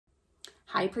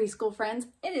Hi preschool friends,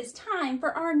 it is time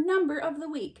for our number of the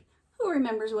week. Who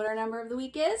remembers what our number of the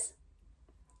week is?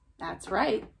 That's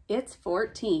right, it's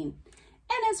 14.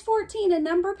 And is 14 a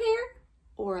number pair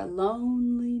or a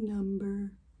lonely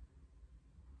number?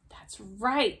 That's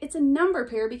right, it's a number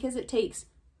pair because it takes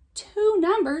two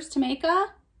numbers to make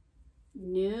a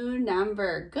new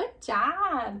number. Good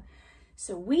job.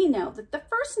 So we know that the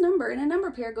first number in a number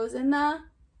pair goes in the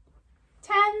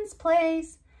tens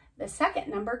place. The second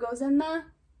number goes in the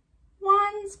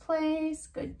ones place.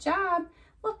 Good job.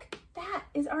 Look, that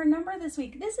is our number this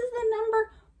week. This is the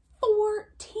number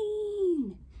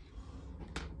 14.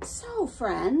 So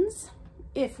friends,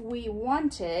 if we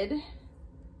wanted,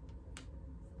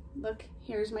 look,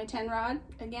 here's my 10 rod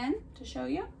again to show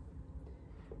you.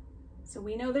 So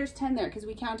we know there's 10 there because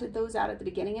we counted those out at the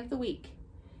beginning of the week.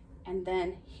 And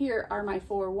then here are my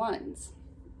 4 ones.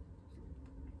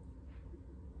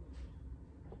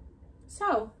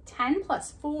 So 10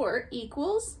 plus 4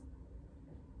 equals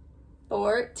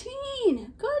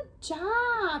 14. Good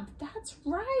job. That's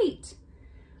right.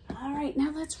 All right,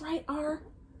 now let's write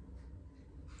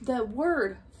the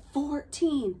word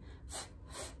 14.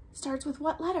 Starts with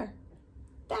what letter?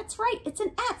 That's right, it's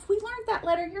an F. We learned that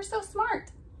letter. You're so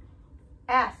smart.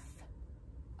 F,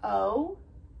 O,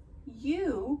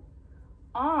 U,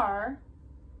 R,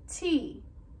 T,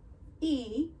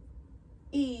 E,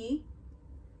 E,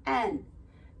 N.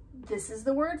 This is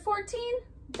the word 14.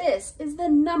 This is the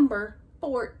number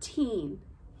 14.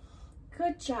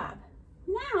 Good job.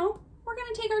 Now we're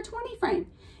going to take our 20 frame.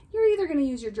 You're either going to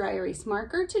use your dry erase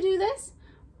marker to do this,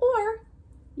 or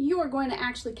you're going to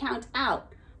actually count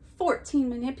out 14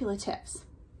 manipulatives.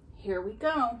 Here we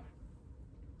go.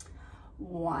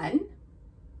 1,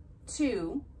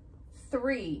 2,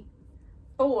 3,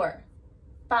 4,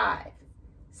 5,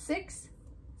 6,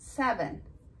 7,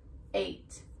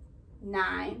 8,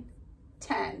 9,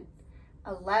 10,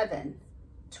 11,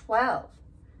 12,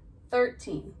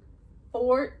 13,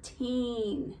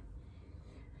 14.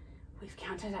 We've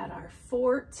counted out our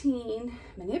 14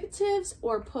 manipulatives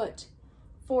or put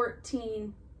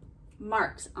 14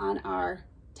 marks on our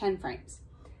 10 frames.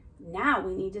 Now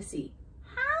we need to see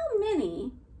how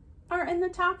many are in the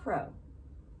top row.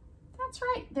 That's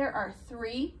right, there are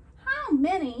 3. How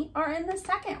many are in the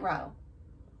second row?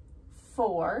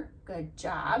 4, good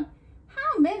job.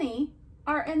 How many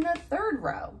are in the third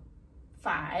row?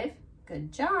 5,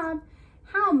 good job.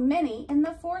 How many in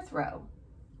the fourth row?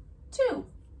 2,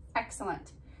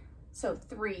 excellent. So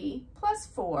 3 plus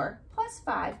 4 plus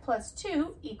 5 plus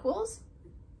 2 equals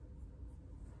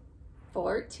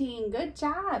 14, good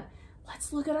job.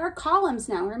 Let's look at our columns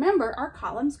now. Remember, our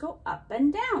columns go up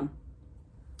and down.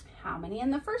 How many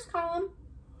in the first column?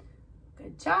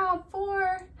 Good job,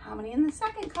 4. How many in the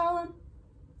second column?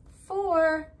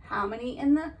 4. How many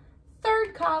in the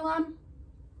third column?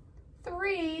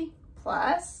 3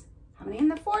 plus, how many in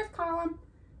the fourth column?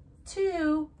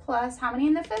 2 plus, how many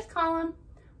in the fifth column?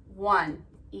 1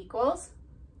 equals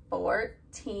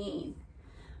 14.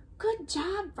 Good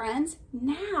job, friends.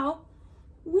 Now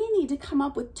we need to come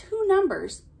up with 2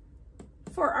 numbers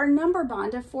for our number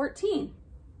bond of 14.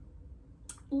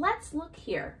 Let's look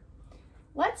here.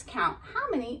 Let's count how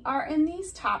many are in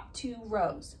these top 2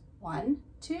 rows. 1,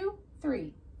 2,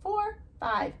 3, 4,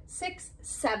 5, 6,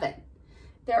 7.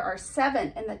 There are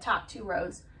 7 in the top 2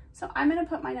 rows. So I'm going to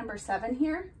put my number 7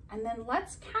 here, and then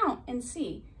let's count and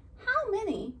see how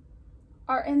many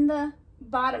are in the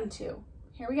bottom 2.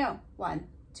 Here we go. 1,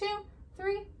 2,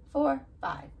 3, 4,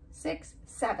 5, 6,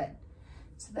 7.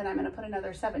 So then I'm going to put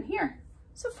another 7 here.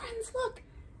 So friends, look,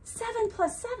 7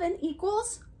 plus 7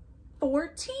 equals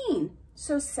 14.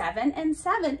 So 7 and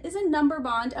 7 is a number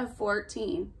bond of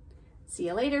 14. See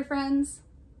you later, friends.